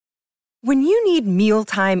When you need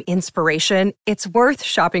mealtime inspiration, it's worth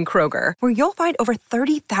shopping Kroger, where you'll find over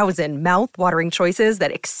 30,000 mouth-watering choices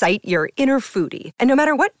that excite your inner foodie. And no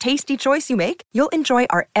matter what tasty choice you make, you'll enjoy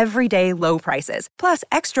our everyday low prices, plus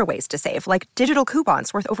extra ways to save, like digital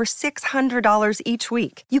coupons worth over $600 each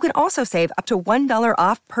week. You can also save up to $1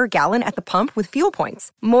 off per gallon at the pump with fuel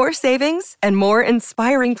points. More savings and more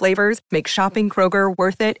inspiring flavors make shopping Kroger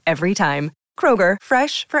worth it every time. Kroger,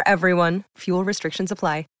 fresh for everyone. Fuel restrictions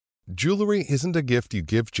apply. Jewelry isn't a gift you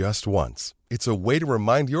give just once. It's a way to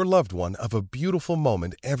remind your loved one of a beautiful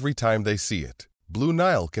moment every time they see it. Blue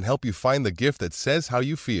Nile can help you find the gift that says how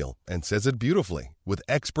you feel and says it beautifully, with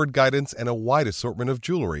expert guidance and a wide assortment of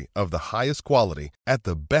jewelry of the highest quality at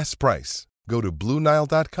the best price. Go to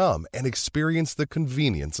BlueNile.com and experience the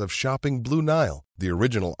convenience of shopping Blue Nile, the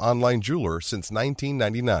original online jeweler since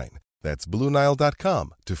 1999. That's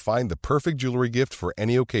BlueNile.com to find the perfect jewelry gift for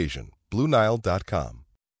any occasion. BlueNile.com.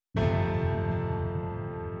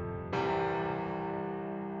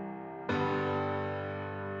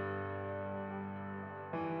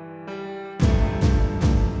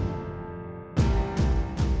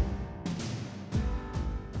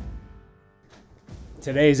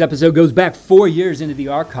 Today's episode goes back 4 years into the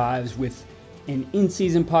archives with an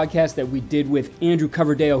in-season podcast that we did with Andrew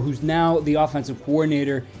Coverdale, who's now the offensive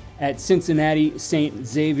coordinator at Cincinnati St.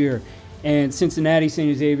 Xavier. And Cincinnati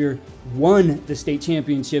St. Xavier won the state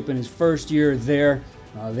championship in his first year there.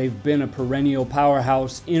 They've been a perennial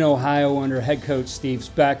powerhouse in Ohio under head coach Steve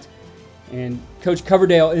Specht. And Coach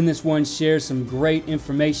Coverdale in this one shares some great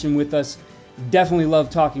information with us. Definitely love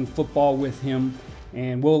talking football with him,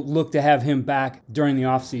 and we'll look to have him back during the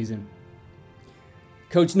offseason.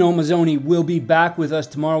 Coach Noel Mazzoni will be back with us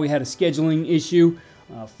tomorrow. We had a scheduling issue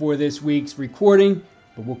for this week's recording,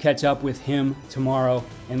 but we'll catch up with him tomorrow.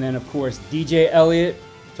 And then, of course, DJ Elliott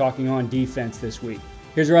talking on defense this week.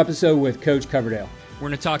 Here's our episode with Coach Coverdale. We're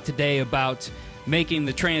going to talk today about making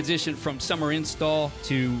the transition from summer install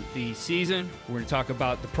to the season. We're going to talk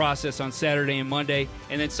about the process on Saturday and Monday,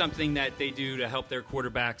 and then something that they do to help their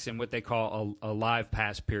quarterbacks in what they call a live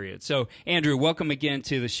pass period. So, Andrew, welcome again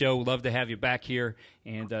to the show. Love to have you back here,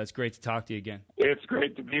 and it's great to talk to you again. It's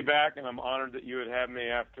great to be back, and I'm honored that you would have me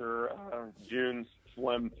after June's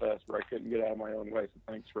Slim Fest, where I couldn't get out of my own way, so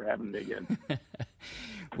thanks for having me again.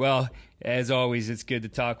 Well, as always, it's good to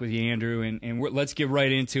talk with you, Andrew, and let's get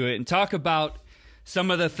right into it and talk about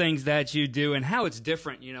some of the things that you do and how it's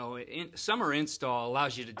different. You know, summer install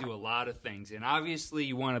allows you to do a lot of things, and obviously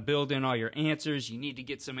you want to build in all your answers. You need to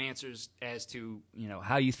get some answers as to, you know,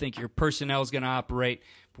 how you think your personnel is going to operate.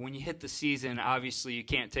 But when you hit the season, obviously you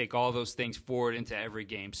can't take all those things forward into every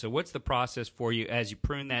game. So what's the process for you as you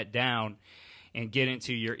prune that down and get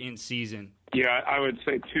into your in-season? Yeah, I would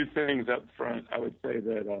say two things up front. I would say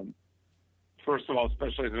that, first of all,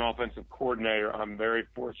 especially as an offensive coordinator, I'm very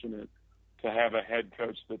fortunate to have a head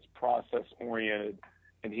coach that's process-oriented,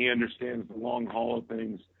 and he understands the long haul of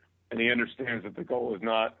things, and he understands that the goal is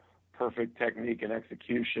not perfect technique and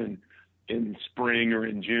execution in spring or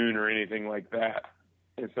in June or anything like that.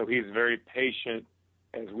 And so he's very patient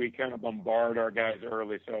as we kind of bombard our guys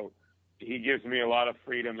early. So he gives me a lot of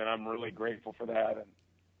freedom, and I'm really grateful for that, and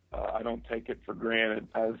I don't take it for granted.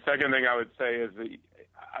 The second thing I would say is that,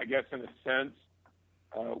 I guess in a sense,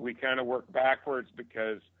 we kind of work backwards,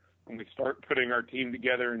 because when we start putting our team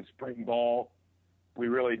together in spring ball, we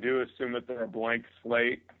really do assume that they're a blank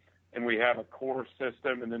slate, and we have a core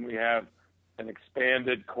system, and then we have an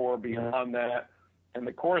expanded core beyond that. And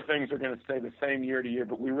the core things are going to stay the same year to year,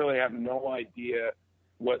 but we really have no idea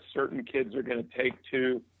what certain kids are going to take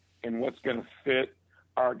to and what's going to fit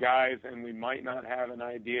our guys, and we might not have an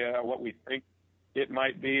idea. What we think it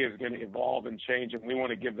might be is going to evolve and change, and we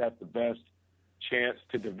want to give that the best chance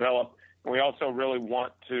to develop. We also really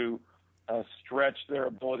want to stretch their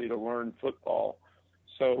ability to learn football.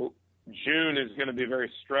 So June is going to be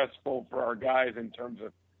very stressful for our guys in terms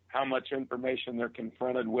of how much information they're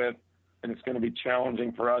confronted with, and it's going to be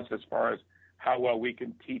challenging for us as far as how well we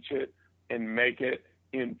can teach it and make it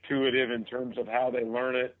intuitive in terms of how they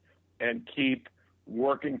learn it, and keep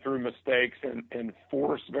working through mistakes and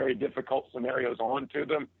force very difficult scenarios onto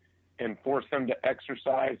them and force them to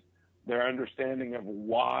exercise their understanding of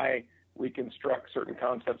why we construct certain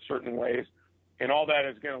concepts certain ways. And all that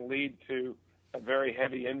is going to lead to a very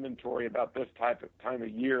heavy inventory about this time of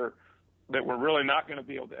year that we're really not going to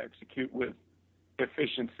be able to execute with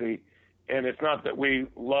efficiency. And it's not that we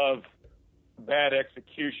love bad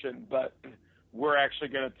execution, but we're actually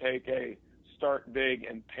going to take a start big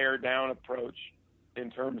and pare down approach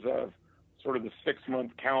in terms of sort of the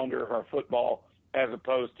 6-month calendar of our football, as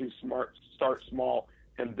opposed to start small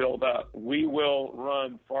and build up. We will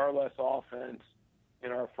run far less offense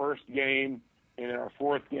in our first game, in our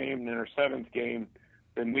fourth game, and in our seventh game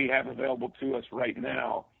than we have available to us right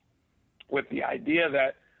now, with the idea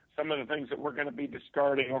that some of the things that we're going to be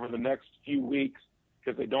discarding over the next few weeks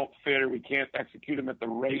because they don't fit or we can't execute them at the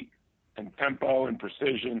rate and tempo and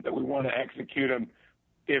precision that we want to execute them.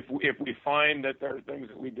 If we find that there are things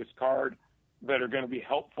that we discard that are going to be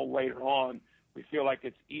helpful later on, we feel like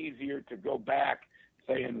it's easier to go back,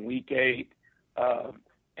 say in week 8,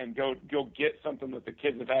 and go get something that the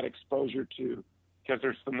kids have had exposure to, because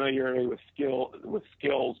there's familiarity with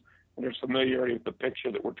skills, and there's familiarity with the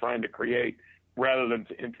picture that we're trying to create, rather than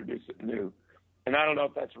to introduce it new. And I don't know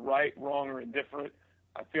if that's right, wrong, or indifferent.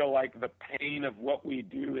 I feel like the pain of what we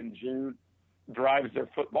do in June drives their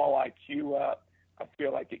football IQ up. I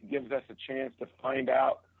feel like it gives us a chance to find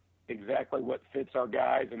out exactly what fits our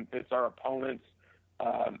guys and fits our opponents,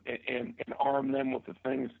 and arm them with the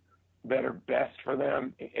things that are best for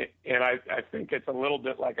them. And I think it's a little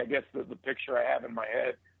bit like, I guess the picture I have in my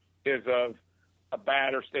head is of a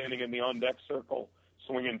batter standing in the on-deck circle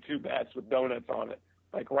swinging 2 bats with donuts on it.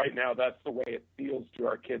 Like right now, that's the way it feels to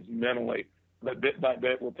our kids mentally. But bit by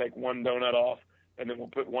bit, we'll take 1 donut off, and then we'll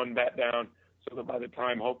put 1 bat down, so that by the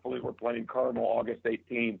time, hopefully, we're playing Cardinal August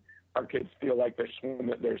 18, our kids feel like they're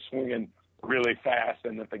swinging really fast,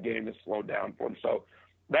 and that the game is slowed down for them. So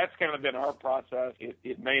that's kind of been our process.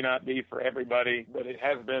 It may not be for everybody, but it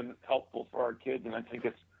has been helpful for our kids, and I think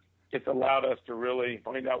it's allowed us to really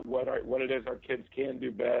find out what it is our kids can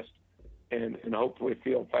do best, and hopefully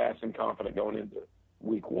feel fast and confident going into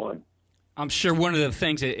week 1. I'm sure one of the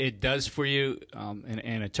things it does for you,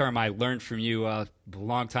 and a term I learned from you a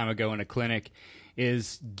long time ago in a clinic,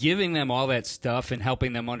 is giving them all that stuff and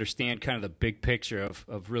helping them understand kind of the big picture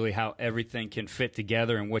of really how everything can fit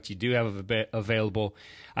together and what you do have available.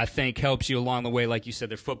 I think helps you along the way, like you said,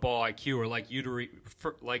 their football IQ, or like you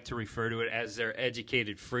like to refer to it as their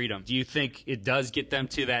educated freedom. Do you think it does get them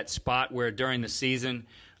to that spot where during the season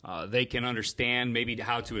they can understand maybe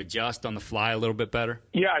how to adjust on the fly a little bit better?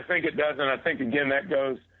 Yeah, I think it does. And I think, again, that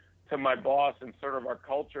goes to my boss and sort of our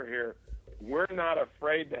culture here. We're not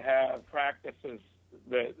afraid to have practices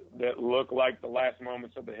that look like the last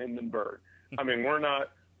moments of the Hindenburg. I mean,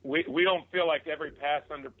 we don't feel like every pass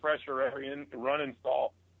under pressure, every run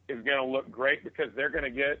install is going to look great, because they're going to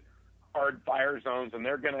get hard fire zones, and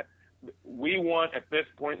we want, at this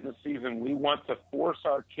point in the season, we want to force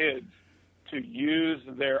our kids to use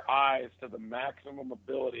their eyes to the maximum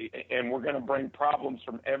ability, and we're going to bring problems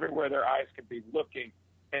from everywhere their eyes could be looking,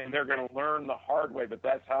 and they're going to learn the hard way. But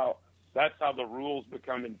that's how the rules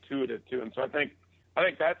become intuitive too. And so I think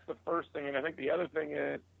that's the first thing. And I think the other thing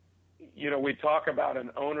is, we talk about an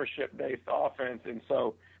ownership-based offense, and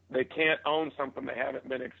so they can't own something they haven't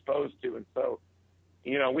been exposed to. And so,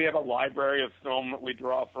 we have a library of film that we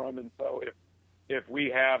draw from, and so if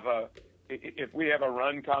we have a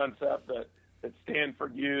run concept that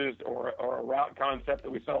Stanford used, or a route concept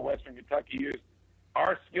that we saw Western Kentucky use,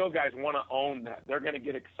 our skill guys want to own that. They're going to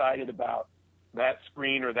get excited about that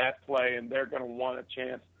screen or that play, and they're going to want a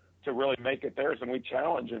chance to really make it theirs, and we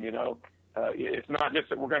challenge them. It's not just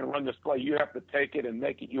that we're going to run this play. You have to take it and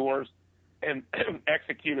make it yours and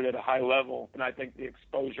execute it at a high level, and I think the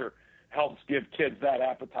exposure helps give kids that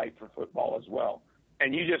appetite for football as well.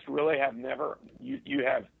 And you just really have never –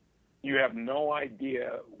 you have no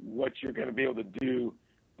idea what you're going to be able to do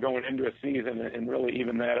going into a season, and really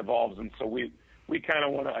even that evolves. And so we kind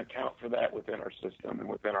of want to account for that within our system and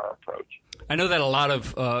within our approach. I know that a lot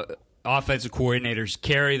of offensive coordinators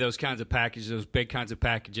carry those kinds of packages, those big kinds of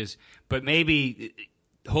packages, but maybe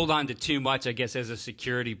hold on to too much, I guess, as a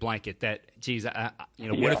security blanket that, geez,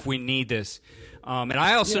 what if we need this? And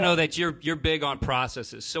I also know that you're big on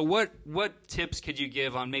processes. So what tips could you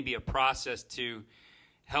give on maybe a process to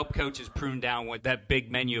help coaches prune down what that big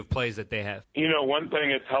menu of plays that they have? One thing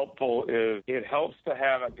that's helpful is it helps to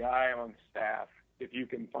have a guy on staff, if you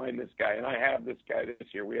can find this guy. And I have this guy this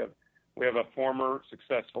year. We have a former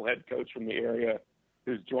successful head coach from the area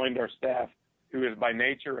who's joined our staff, who is by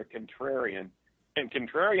nature a contrarian. And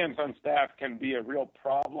contrarians on staff can be a real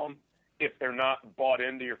problem if they're not bought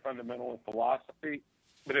into your fundamental philosophy.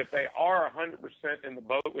 But if they are 100% in the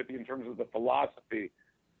boat with you in terms of the philosophy,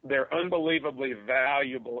 they're unbelievably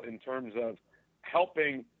valuable in terms of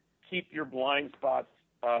helping keep your blind spots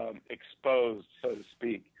exposed, so to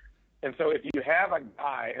speak. And so if you have a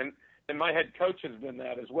guy, and my head coach has been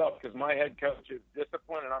that as well, because my head coach is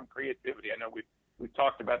discipline and I'm creativity. I know we've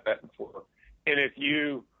talked about that before. And if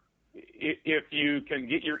you can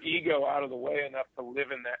get your ego out of the way enough to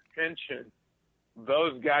live in that tension,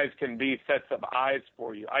 those guys can be sets of eyes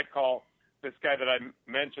for you. I call this guy that I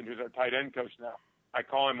mentioned, who's our tight end coach now, I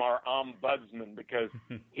call him our ombudsman because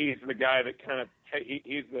he's the guy that kind of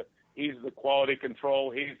he's the quality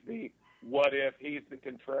control. He's the what if. He's the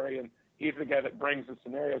contrarian. He's the guy that brings the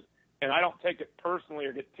scenarios. And I don't take it personally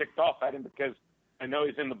or get ticked off at him because I know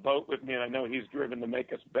he's in the boat with me and I know he's driven to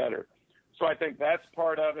make us better. So I think that's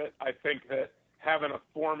part of it. I think that having a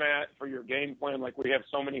format for your game plan, like we have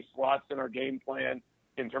so many slots in our game plan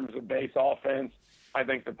in terms of base offense, I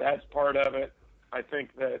think that that's part of it. I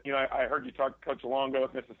think that, I heard you talk to Coach Longo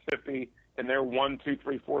at Mississippi and their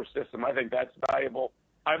 1-2-3-4 system. I think that's valuable.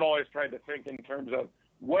 I've always tried to think in terms of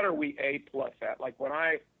what are we A+ at? Like when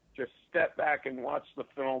I just step back and watch the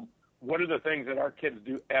film, what are the things that our kids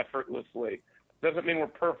do effortlessly? Doesn't mean we're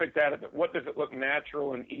perfect at it, but what does it look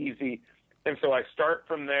natural and easy? And so I start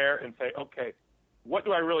from there and say, okay, what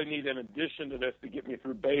do I really need in addition to this to get me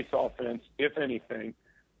through base offense, if anything?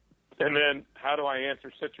 And then how do I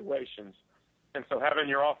answer situations? And so having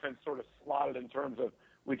your offense sort of slotted in terms of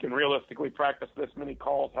we can realistically practice this many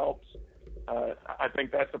calls helps. I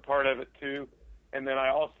think that's a part of it too. And then I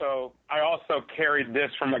also carried this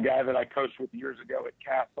from a guy that I coached with years ago at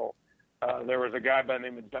Castle. There was a guy by the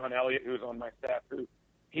name of John Elliott who was on my staff who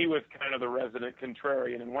he was kind of the resident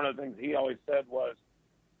contrarian. And one of the things he always said was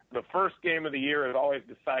the first game of the year is always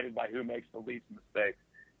decided by who makes the least mistakes.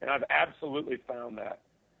 And I've absolutely found that.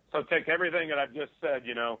 So take everything that I've just said,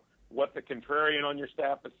 what the contrarian on your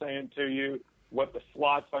staff is saying to you, what the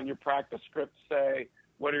slots on your practice script say,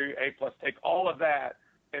 what are your A+, take all of that.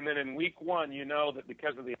 And then in week one, that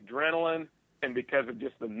because of the adrenaline and because of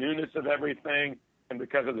just the newness of everything and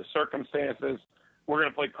because of the circumstances, we're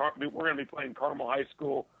going to be playing Carmel High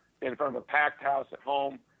School in front of a packed house at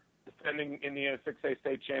home, defending Indiana 6A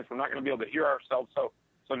state champs. We're not going to be able to hear ourselves. So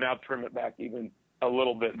now trim it back even a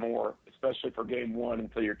little bit more, especially for game one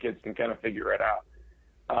until your kids can kind of figure it out.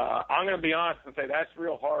 I'm going to be honest and say that's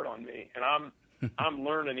real hard on me, and I'm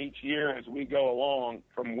learning each year as we go along.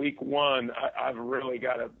 From week one, I've really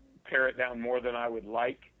got to pare it down more than I would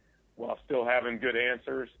like while still having good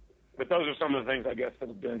answers. But those are some of the things, I guess, that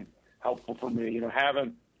have been helpful for me.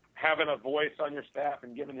 Having a voice on your staff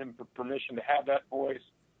and giving him permission to have that voice,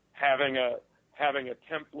 having a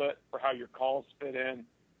template for how your calls fit in,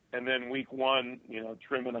 and then week one,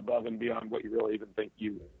 trimming above and beyond what you really even think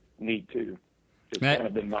you need to. It's kind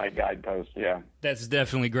of been my guidepost, yeah. That's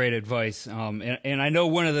definitely great advice. And I know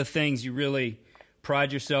one of the things you really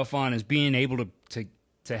pride yourself on is being able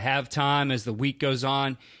to have time as the week goes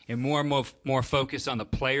on and more focus on the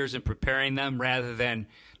players and preparing them rather than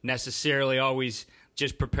necessarily always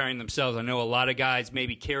just preparing themselves. I know a lot of guys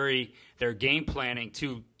maybe carry their game planning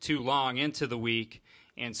too long into the week,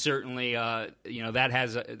 and certainly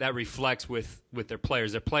that reflects with their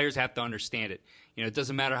players. Their players have to understand it. It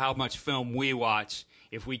doesn't matter how much film we watch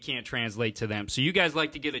if we can't translate to them. So you guys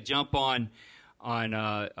like to get a jump on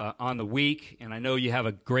the week, and I know you have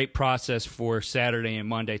a great process for Saturday and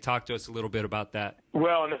Monday. Talk to us a little bit about that.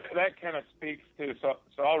 Well, and that kind of speaks to so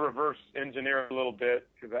I'll reverse engineer a little bit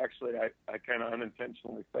because actually I kind of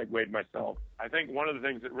unintentionally segued myself. I think one of the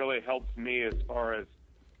things that really helps me as far as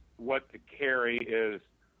what to carry is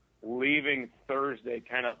leaving Thursday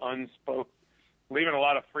kind of unspoken, leaving a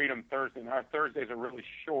lot of freedom Thursday. And our Thursdays are really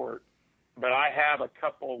short, but I have a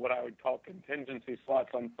couple what I would call contingency slots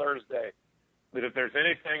on Thursday that if there's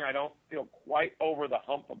anything I don't feel quite over the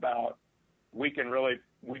hump about, we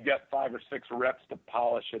got 5 or 6 reps to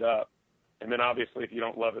polish it up. And then obviously if you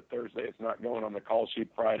don't love it Thursday, it's not going on the call sheet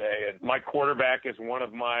Friday. And my quarterback is one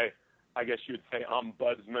of my, I guess you would say,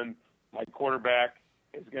 ombudsman. My quarterback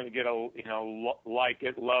is going to get a, like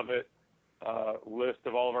it, love it, list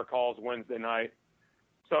of all of our calls Wednesday night.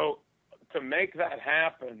 So to make that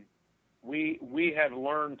happen, we have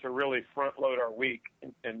learned to really front load our week.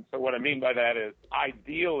 And so what I mean by that is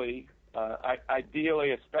ideally,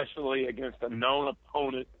 especially against a known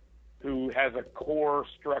opponent who has a core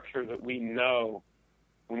structure that we know,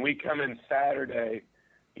 when we come in Saturday,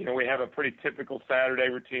 we have a pretty typical Saturday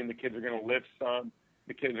routine. The kids are going to lift some.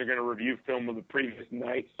 The kids are going to review film of the previous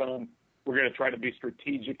night some. We're going to try to be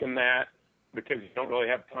strategic in that because you don't really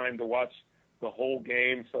have time to watch the whole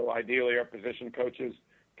game. So ideally our position coaches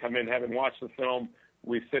come in having watched the film.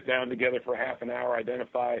 We sit down together for half an hour,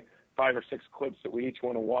 identify 5 or 6 clips that we each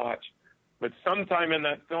want to watch. But sometime in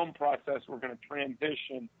that film process, we're going to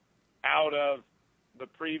transition out of the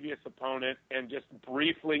previous opponent and just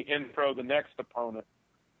briefly intro the next opponent.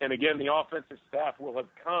 And again, the offensive staff will have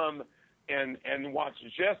come and watched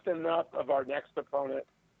just enough of our next opponent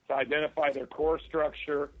to identify their core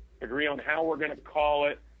structure, agree on how we're going to call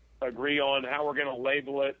it, agree on how we're going to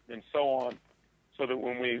label it, and so on, so that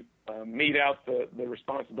when we mete out the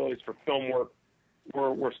responsibilities for film work,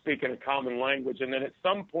 we're speaking a common language. And then at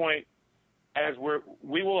some point, as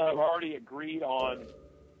we will have already agreed on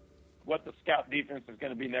what the scout defense is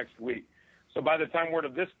going to be next week. So by the time we're to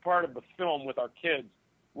this part of the film with our kids,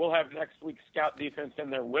 we'll have next week's scout defense in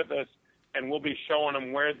there with us, and we'll be showing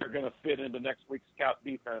them where they're going to fit into next week's scout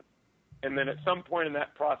defense. And then at some point in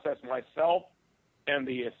that process, myself and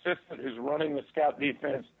the assistant who's running the scout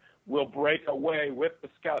defense will break away with the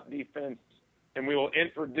scout defense, and we will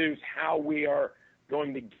introduce how we are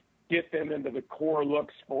going to get them into the core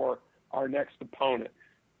looks for our next opponent.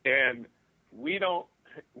 And we don't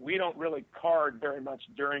really card very much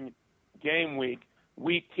during game week.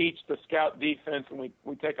 We teach the scout defense, and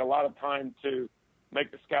we take a lot of time to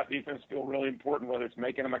make the scout defense feel really important, whether it's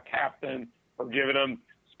making them a captain or giving them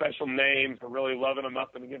special names or really loving them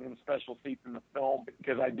up and giving them special seats in the film.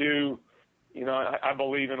 Because I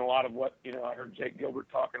believe in a lot of what, I heard Jake Gilbert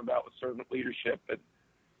talking about with servant leadership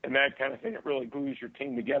and that kind of thing. It really glues your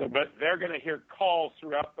team together. But they're going to hear calls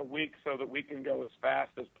throughout the week so that we can go as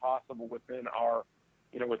fast as possible within our,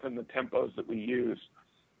 within the tempos that we use.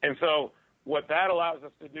 And so what that allows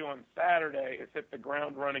us to do on Saturday is hit the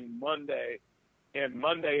ground running Monday. And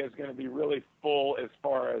Monday is going to be really full as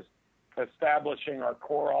far as establishing our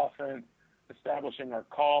core offense, establishing our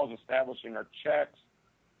calls, establishing our checks.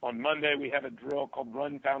 On Monday, we have a drill called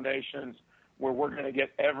Run Foundations, where we're going to get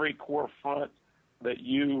every core front that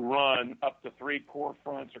you run, up to 3 core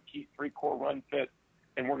fronts or 3 core run fits,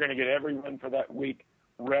 and we're going to get every run for that week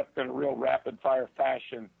repped in a real rapid-fire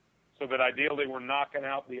fashion, so that ideally we're knocking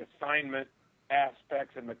out the assignment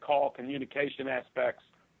aspects and the call communication aspects.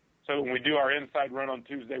 So when we do our inside run on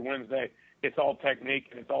Tuesday, Wednesday, it's all technique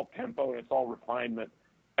and it's all tempo and it's all refinement,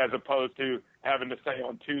 as opposed to having to say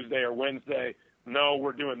on Tuesday or Wednesday, no,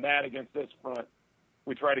 we're doing that against this front.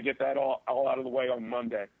 We try to get that all out of the way on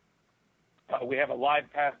Monday. We have a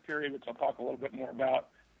live pass period, which I'll talk a little bit more about.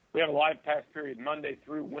 We have a live pass period Monday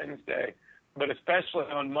through Wednesday, but especially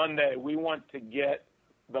on Monday, we want to get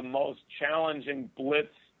the most challenging blitz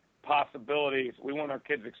possibilities. We want our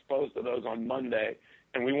kids exposed to those on Monday,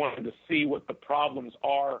 and we want them to see what the problems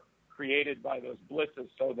are created by those blitzes,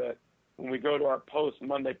 so that when we go to our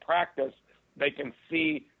post-Monday practice, they can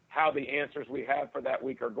see how the answers we have for that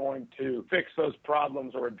week are going to fix those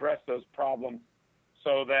problems or address those problems,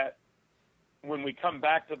 so that when we come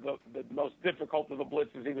back to the most difficult of the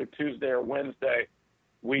blitzes, either Tuesday or Wednesday,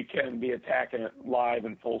 we can be attacking it live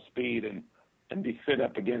and full speed and be fit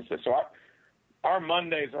up against it. So our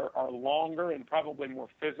Mondays are longer and probably more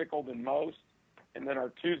physical than most. And then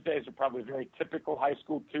our Tuesdays are probably very typical high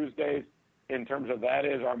school Tuesdays in terms of that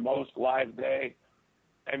is our most live day.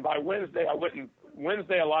 And by Wednesday,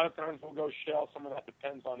 Wednesday a lot of times we'll go shell. Some of that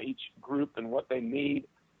depends on each group and what they need.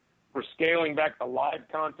 We're scaling back the live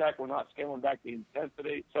contact. We're not scaling back the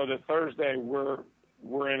intensity. So the Thursday, we're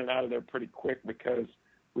in and out of there pretty quick because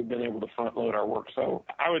we've been able to front load our work. So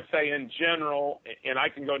I would say in general, and I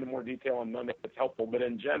can go into more detail on Monday if it's helpful, but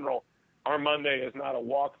in general, our Monday is not a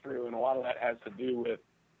walkthrough, and a lot of that has to do with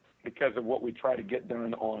because of what we try to get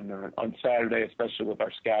done on Saturday, especially with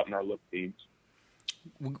our scout and our look teams.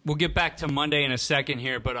 We'll get back to Monday in a second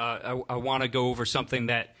here, but I want to go over something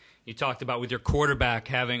that you talked about with your quarterback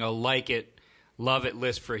having a like it, love it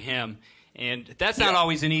list for him. And that's not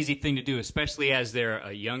always an easy thing to do, especially as they're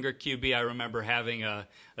a younger QB. I remember having a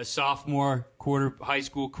sophomore high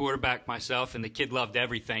school quarterback myself, and the kid loved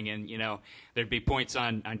everything. And, there'd be points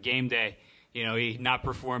on game day, he'd not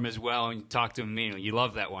perform as well, and you talk to him, you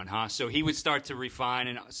love that one, huh? So he would start to refine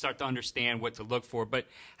and start to understand what to look for. But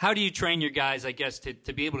how do you train your guys, I guess,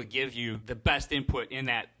 to be able to give you the best input in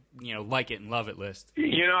that, like it and love it list?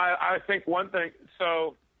 I think one thing,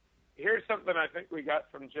 so here's something I think we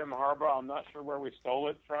got from Jim Harbaugh. I'm not sure where we stole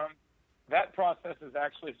it from. That process has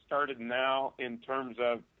actually started now in terms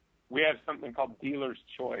of we have something called dealer's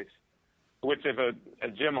choice, which is a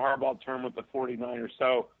Jim Harbaugh term with the 49ers.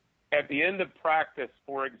 So at the end of practice,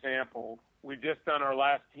 for example, we've just done our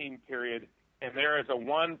last team period, and there is a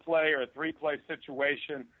 1-play or a 3-play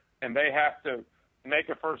situation, and they have to make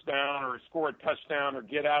a first down or score a touchdown or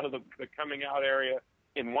get out of the coming out area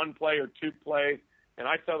in 1 play or 2 plays. And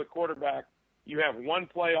I tell the quarterback, you have 1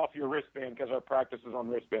 play off your wristband because our practice is on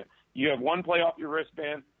wristband. You have 1 play off your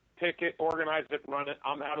wristband, pick it, organize it, run it.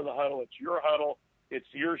 I'm out of the huddle. It's your huddle. It's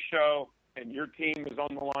your show, and your team is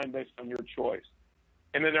on the line based on your choice.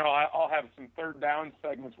 And then I'll have some third down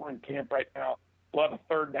segments. We're in camp right now. We'll have a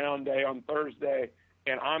third down day on Thursday,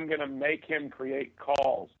 and I'm going to make him create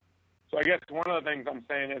calls. So I guess one of the things I'm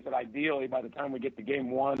saying is that ideally by the time we get to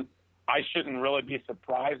game 1, I shouldn't really be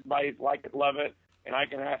surprised by his like it, love it, and I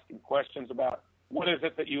can ask him questions about what is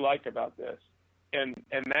it that you like about this? And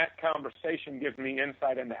that conversation gives me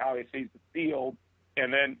insight into how he sees the field.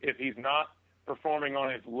 And then if he's not performing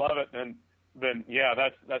on his love it, then yeah,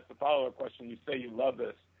 that's the follow-up question. You say you love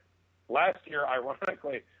this. Last year,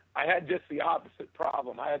 ironically, I had just the opposite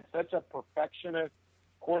problem. I had such a perfectionist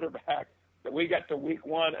quarterback that we got to week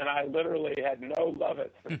one, and I literally had no love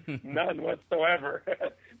it, none whatsoever.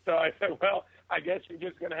 So I said, well, I guess you're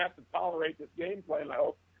just going to have to tolerate this game plan. I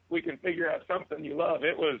hope we can figure out something you love.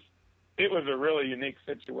 It was a really unique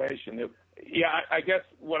situation. I guess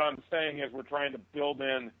what I'm saying is we're trying to build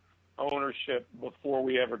in ownership before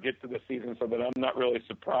we ever get to the season so that I'm not really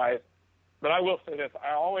surprised. But I will say this,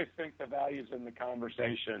 I always think the value's in the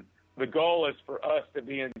conversation. The goal is for us to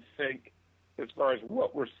be in sync as far as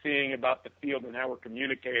what we're seeing about the field and how we're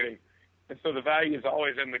communicating. And so the value is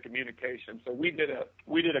always in the communication. So we did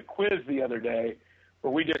a quiz the other day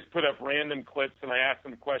where we just put up random clips and I asked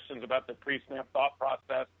them questions about the pre-snap thought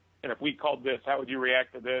process. And if we called this, how would you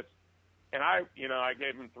react to this? And I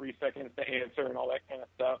gave them 3 seconds to answer and all that kind of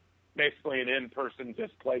stuff. Basically an in-person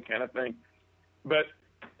display kind of thing. But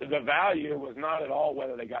the value was not at all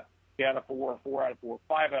whether they got 3 out of 4, 4 out of 4,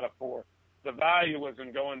 5 out of 4. The value was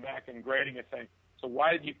in going back and grading and saying, so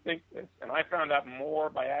why did you think this? And I found out more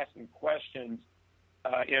by asking questions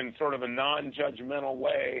in sort of a non-judgmental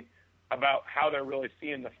way about how they're really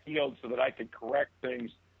seeing the field so that I could correct things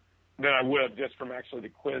than I would have just from actually the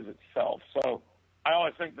quiz itself. So I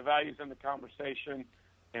always think the value's in the conversation,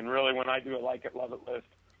 and really when I do a like it, love it list,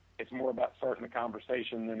 it's more about starting the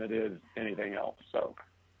conversation than it is anything else. So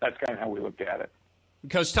that's kind of how we look at it.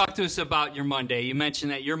 Coach, talk to us about your Monday. You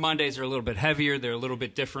mentioned that your Mondays are a little bit heavier. They're a little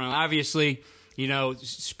bit different. Obviously,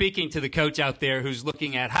 speaking to the coach out there who's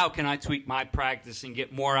looking at how can I tweak my practice and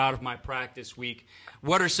get more out of my practice week,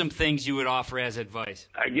 what are some things you would offer as advice?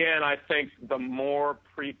 Again, I think the more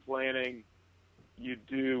pre-planning you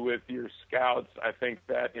do with your scouts, I think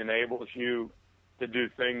that enables you to do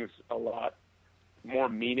things a lot more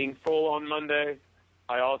meaningful on Monday.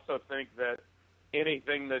 I also think that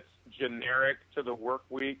anything that's generic to the work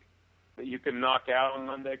week that you can knock out on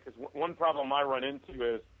Monday, because one problem I run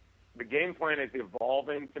into is the game plan is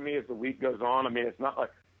evolving to me as the week goes on. I mean, it's not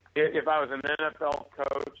like if I was an NFL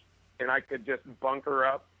coach and I could just bunker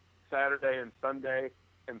up Saturday and Sunday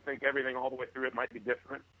and think everything all the way through, it might be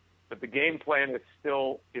different. But the game plan is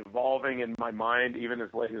still evolving in my mind, even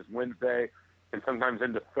as late as Wednesday and sometimes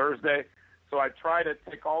into Thursday. So I try to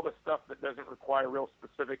take all the stuff that doesn't require real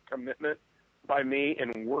specific commitment by me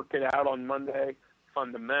and work it out on Monday.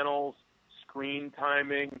 Fundamentals, screen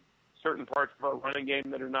timing, certain parts of our running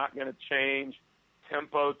game that are not going to change,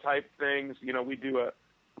 tempo type things. We do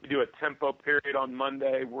a tempo period on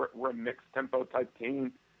Monday. We're a mixed tempo type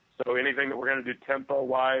team. So anything that we're going to do tempo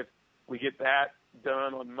wise, we get that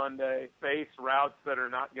done on Monday. Base routes that are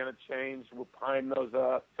not going to change, we'll time those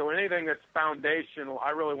up. So anything that's foundational, I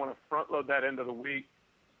really want to front load that into the week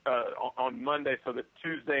on Monday so that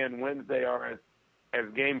Tuesday and Wednesday are as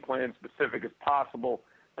game plan specific as possible,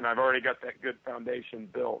 and I've already got that good foundation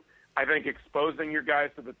built. I think exposing your guys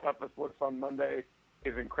to the toughest looks on Monday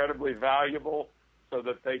is incredibly valuable so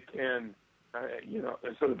that they can,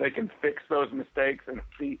 fix those mistakes and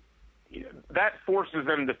see. That forces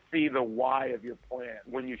them to see the why of your plan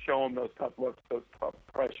when you show them those tough looks, those tough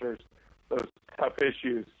pressures, those tough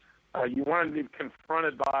issues. You want them to be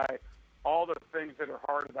confronted by all the things that are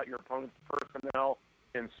hard about your opponent's personnel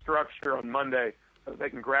and structure on Monday so that they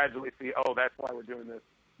can gradually see, oh, that's why we're doing this.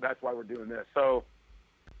 That's why we're doing this. So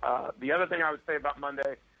the other thing I would say about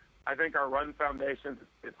Monday, I think our run foundations,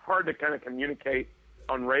 it's hard to kind of communicate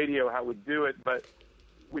on radio how we do it, but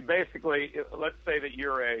we basically, let's say that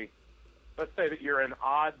you're an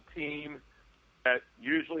odd team that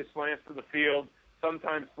usually slants to the field,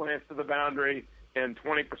 sometimes slants to the boundary, and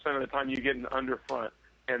 20% of the time you get an under front.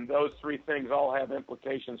 And those three things all have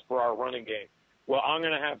implications for our running game. Well, I'm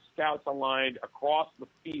going to have scouts aligned across the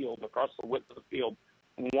field, across the width of the field,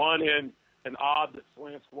 one in an odd that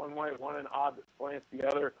slants one way, one in odd that slants the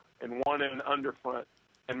other, and one in an under front.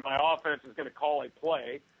 And my offense is going to call a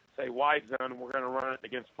play, say wide zone, and we're going to run it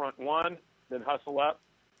against front one, then hustle up,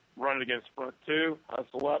 run it against front two,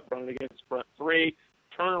 hustle up, run it against front three,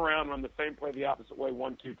 turn around, run the same play the opposite way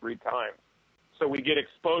 1, 2, 3 times. So we get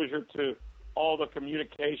exposure to all the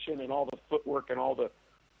communication and all the footwork and all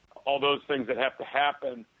those things that have to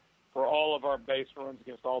happen for all of our base runs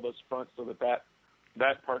against all those fronts so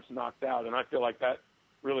that part's knocked out. And I feel like that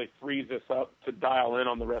really frees us up to dial in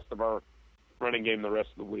on the rest of our running game the rest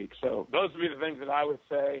of the week. So those would be the things that I would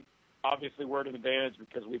say. Obviously, we're at an advantage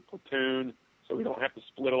because we platoon so we don't have to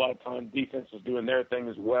split a lot of time. Defense is doing their thing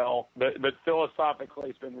as well. But philosophically,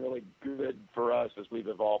 it's been really good for us as we've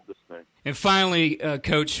evolved this thing. And finally,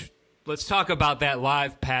 Coach, let's talk about that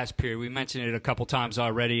live pass period. We mentioned it a couple times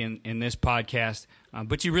already in this podcast,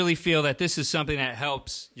 but you really feel that this is something that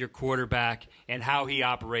helps your quarterback and how he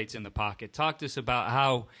operates in the pocket. Talk to us about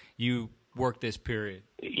how you work this period.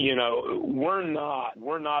 You know, we're not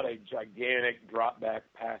a gigantic drop back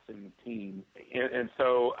passing team, and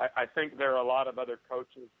so I think there are a lot of other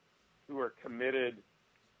coaches who are committed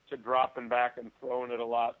to dropping back and throwing it a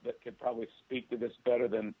lot that could probably speak to this better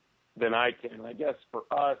than I can. I guess for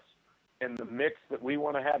us and the mix that we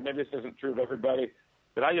want to have, maybe this isn't true of everybody,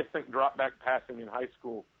 but I just think drop back passing in high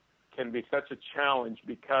school can be such a challenge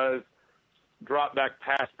because drop back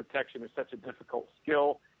pass protection is such a difficult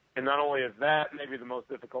skill. And not only is that maybe the most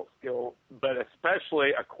difficult skill, but especially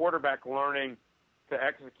a quarterback learning to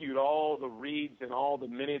execute all the reads and all the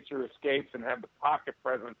miniature escapes and have the pocket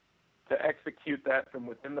presence to execute that from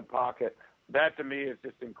within the pocket. That to me is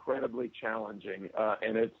just incredibly challenging.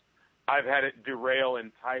 And I've had it derail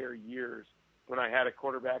entire years when I had a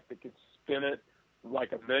quarterback that could spin it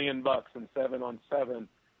like $1 million in 7-on-7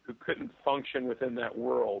 who couldn't function within that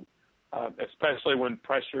world, especially when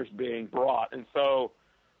pressure's being brought. And so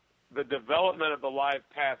the development of the live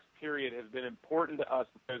pass period has been important to us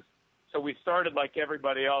because so we started like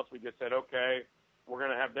everybody else. We just said, okay, we're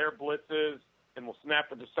going to have their blitzes and we'll snap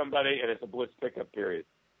it to somebody and it's a blitz pickup period.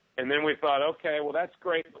 And then we thought, okay, well, that's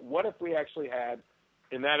great. But what if we actually had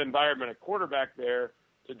in that environment a quarterback there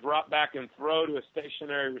to drop back and throw to a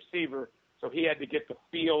stationary receiver so he had to get the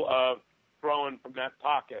feel of throwing from that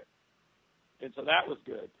pocket. And so that was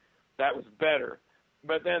good. That was better.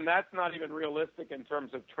 But then that's not even realistic in terms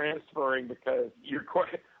of transferring because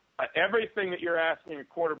everything that you're asking a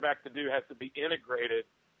quarterback to do has to be integrated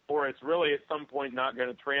or it's really at some point not going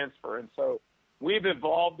to transfer. And so we've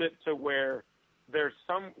evolved it to where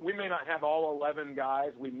we may not have all 11 guys.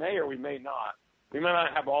 We may or we may not. We may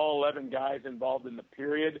not have all 11 guys involved in the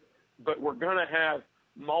period, but we're going to have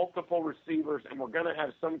multiple receivers and we're going to have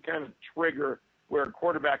some kind of trigger where a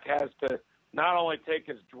quarterback has to not only take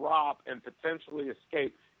his drop and potentially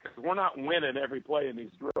escape, because we're not winning every play in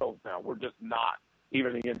these drills now. We're just not,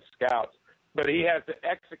 even against scouts. But he has to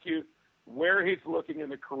execute where he's looking in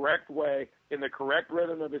the correct way, in the correct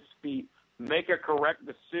rhythm of his feet, make a correct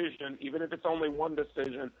decision, even if it's only one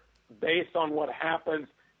decision, based on what happens,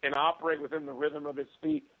 and operate within the rhythm of his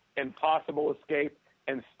feet and possible escape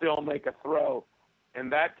and still make a throw.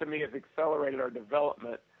 And that, to me, has accelerated our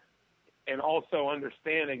development. And also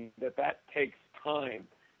understanding that takes time,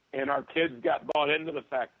 and our kids got bought into the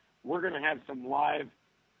fact we're going to have some live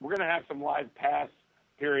pass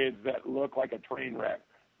periods that look like a train wreck.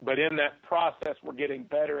 But in that process, we're getting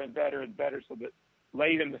better and better and better, so that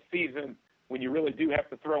late in the season, when you really do have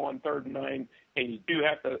to throw on 3rd and 9, and you do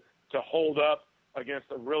have to hold up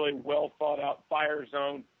against a really well thought out fire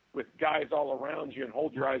zone with guys all around you and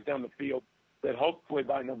hold your eyes down the field, that hopefully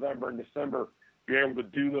by November and December you're able to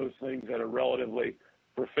do those things at a relatively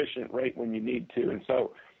proficient rate when you need to. And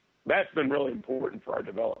so that's been really important for our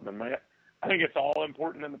development. I think it's all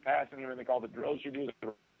important in the passing. I think all the drills you do,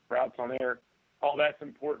 the routes on air, all that's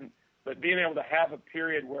important. But being able to have a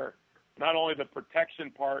period where not only the protection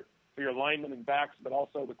part for your linemen and backs, but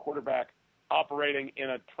also the quarterback operating in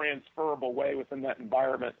a transferable way within that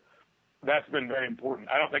environment, that's been very important.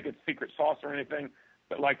 I don't think it's secret sauce or anything,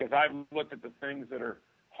 but like as I've looked at the things that are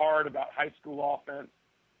hard about high school offense,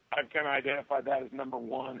 I've kind of identified that as number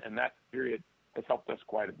one, and that period has helped us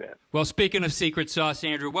quite a bit. Well, speaking of secret sauce,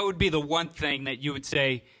 Andrew, what would be the one thing that you would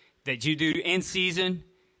say that you do in season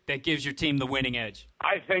that gives your team the winning edge?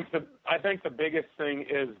 I think the biggest thing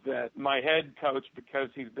is that my head coach, because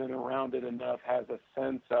he's been around it enough, has a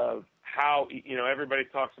sense of how, everybody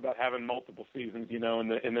talks about having multiple seasons. In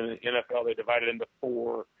the NFL they divide it into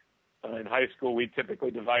 4. In high school we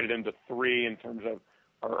typically divide it into 3 in terms of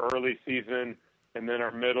our early season and then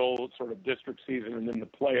our middle sort of district season and then the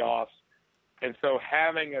playoffs. And so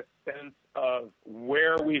having a sense of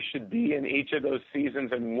where we should be in each of those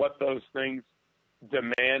seasons and what those things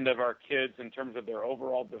demand of our kids in terms of their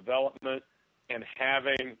overall development, and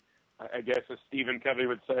having, I guess as Stephen Covey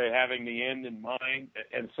would say, having the end in mind.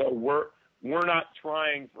 And so we're not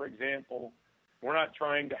trying, for example,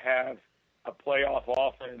 to have a playoff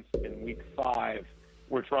offense in week 5.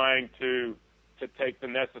 We're trying to take the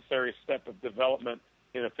necessary step of development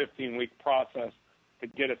in a 15-week process to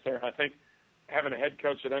get us there. And I think having a head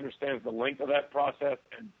coach that understands the length of that process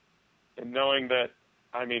and knowing that,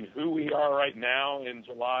 who we are right now in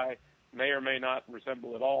July may or may not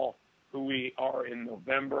resemble at all who we are in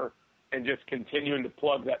November. and just continuing to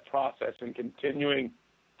plug that process and continuing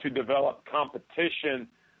to develop competition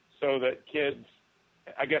so that kids,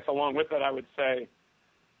 I guess along with that, I would say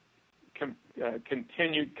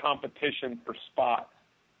continued competition for spots.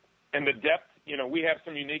 And the depth, we have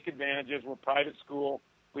some unique advantages. We're a private school.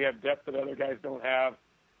 We have depth that other guys don't have.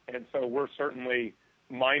 And so we're certainly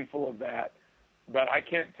mindful of that. But I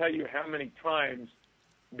can't tell you how many times,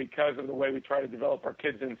 because of the way we try to develop our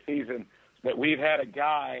kids in season, that we've had a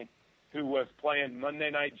guy who was playing Monday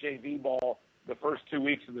night JV ball the first 2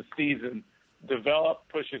 weeks of the season develop,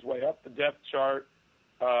 push his way up the depth chart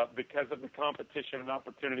because of the competition and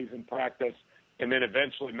opportunities in practice, and then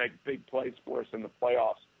eventually make big plays for us in the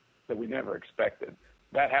playoffs that we never expected.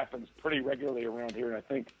 That happens pretty regularly around here, and I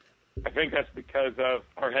think that's because of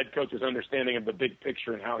our head coach's understanding of the big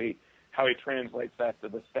picture and how he translates that to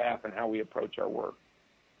the staff and how we approach our work.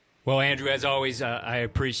 Well, Andrew, as always, I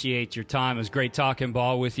appreciate your time. It was great talking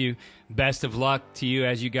ball with you. Best of luck to you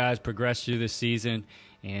as you guys progress through this season,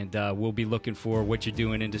 and we'll be looking for what you're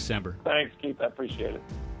doing in December. Thanks, Keith. I appreciate it.